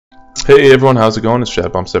Hey everyone, how's it going? It's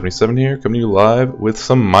ChatBomb77 here, coming to you live with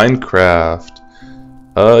some Minecraft.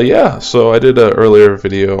 Yeah, so I did an earlier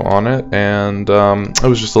video on it, and it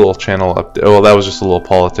was just a little channel update. Well, that was just a little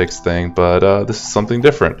politics thing, but this is something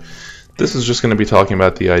different. This is just going to be talking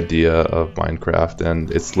about the idea of Minecraft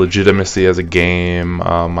and its legitimacy as a game,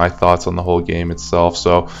 my thoughts on the whole game itself.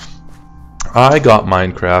 So, I got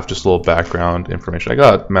Minecraft, just a little background information. I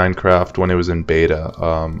got Minecraft when it was in beta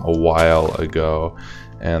a while ago,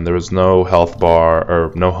 and there was no health bar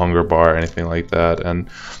or no hunger bar or anything like that. And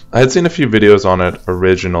I had seen a few videos on it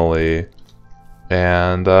originally,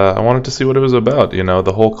 and I wanted to see what it was about. You know,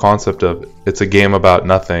 the whole concept of it's a game about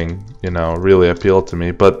nothing, you know, really appealed to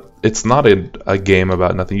me. But it's not a game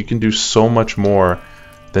about nothing. You can do so much more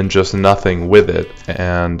than just nothing with it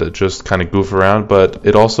and just kind of goof around, but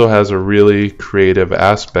it also has a really creative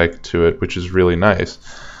aspect to it, which is really nice.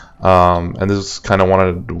 And this is kind of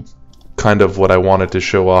what I wanted to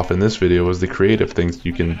show off in this video, was the creative things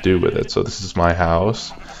you can do with it. So this is my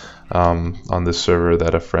house on this server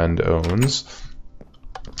that a friend owns,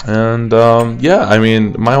 and yeah, I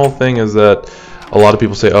mean, my whole thing is that a lot of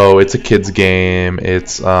people say, oh, it's a kid's game,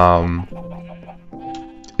 it's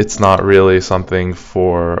not really something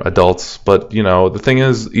for adults. But you know, the thing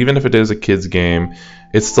is, even if it is a kid's game,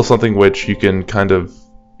 it's still something which you can kind of,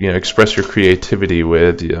 you know, express your creativity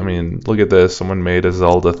with. I mean, look at this, someone made a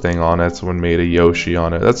Zelda thing on it, someone made a Yoshi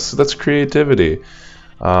on it. That's creativity.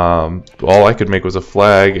 All I could make was a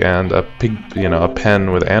flag and a pig, you know, a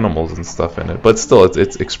pen with animals and stuff in it, but still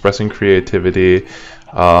it's expressing creativity.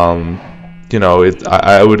 You know,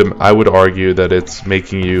 I would argue that it's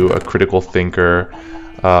making you a critical thinker.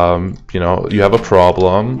 You know, you have a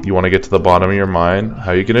problem, you want to get to the bottom of your mind.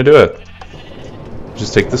 How are you going to do it?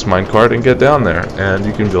 Just take this minecart and get down there, and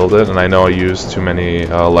you can build it. And I know I used too many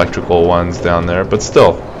electrical ones down there, but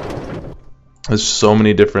still, there's so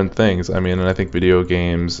many different things. I mean, and I think video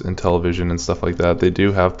games and television and stuff like that, they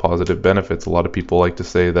do have positive benefits. A lot of people like to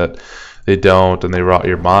say that they don't, and they rot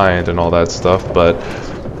your mind and all that stuff, but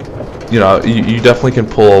you know, you definitely can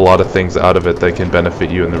pull a lot of things out of it that can benefit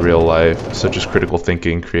you in the real life, such as critical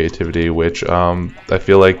thinking, creativity, which I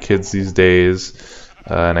feel like kids these days,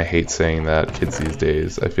 and I hate saying that, kids these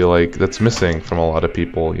days, I feel like that's missing from a lot of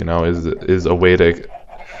people. You know, is a way to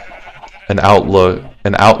an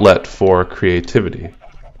outlet for creativity.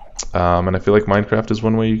 And I feel like Minecraft is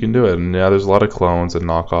one way you can do it. And yeah, there's a lot of clones and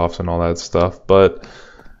knockoffs and all that stuff, but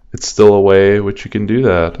it's still a way which you can do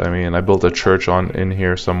that. I mean, I built a church in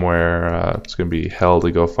here somewhere. It's gonna be hell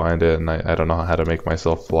to go find it, and I don't know how to make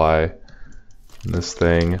myself fly in this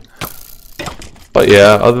thing. But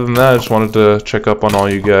yeah, other than that, I just wanted to check up on all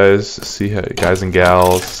you guys, see how, guys and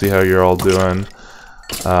gals, see how you're all doing.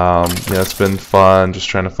 Yeah, it's been fun just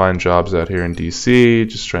trying to find jobs out here in DC,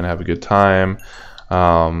 just trying to have a good time.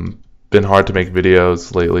 Been hard to make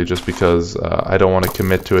videos lately just because I don't want to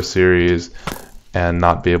commit to a series and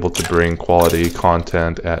not be able to bring quality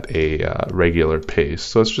content at a regular pace.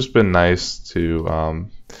 So it's just been nice to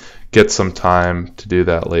get some time to do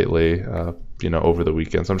that lately, you know, over the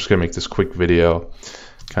weekend. So I'm just gonna make this quick video,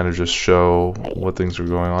 kind of just show what things are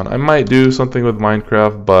going on. I might do something with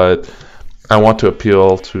Minecraft, but I want to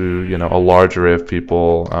appeal to, you know, a large array of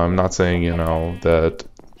people. I'm not saying, you know, that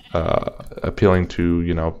appealing to,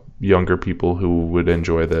 you know, younger people who would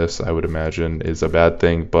enjoy this, I would imagine, is a bad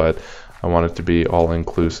thing, but I want it to be all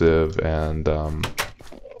inclusive and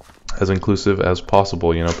as inclusive as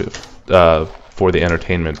possible, you know, for the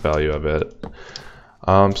entertainment value of it.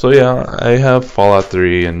 So yeah, I have Fallout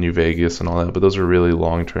 3 and New Vegas and all that, but those are really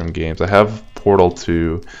long-term games. I have Portal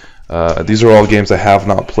 2. These are all games I have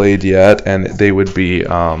not played yet, and they would be,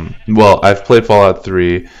 well, I've played Fallout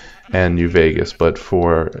 3 and New Vegas, but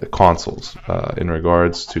for consoles. In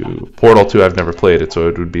regards to Portal 2, I've never played it, so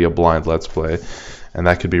it would be a blind Let's Play. And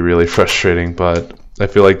that could be really frustrating, but I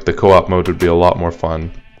feel like the co-op mode would be a lot more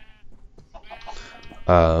fun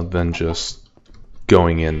than just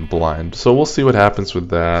going in blind. So we'll see what happens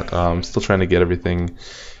with that. I'm still trying to get everything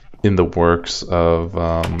in the works of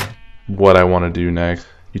what I want to do next.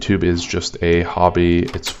 YouTube is just a hobby.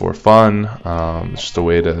 It's for fun. It's just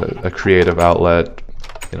a creative outlet.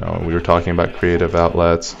 You know, we were talking about creative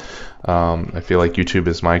outlets. I feel like YouTube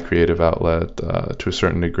is my creative outlet to a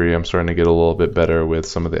certain degree. I'm starting to get a little bit better with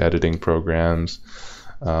some of the editing programs,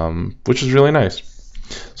 which is really nice.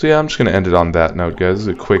 So yeah, I'm just going to end it on that note, guys. This is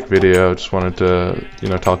a quick video. Just wanted to, you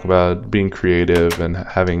know, talk about being creative and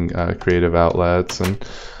having creative outlets, and,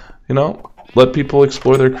 you know, let people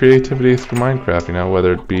explore their creativity through Minecraft, you know,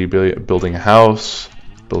 whether it be building a house,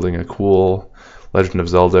 building a cool Legend of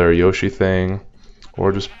Zelda or Yoshi thing,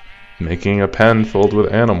 or just making a pen filled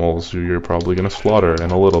with animals who you're probably going to slaughter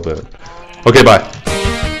in a little bit. Okay, bye.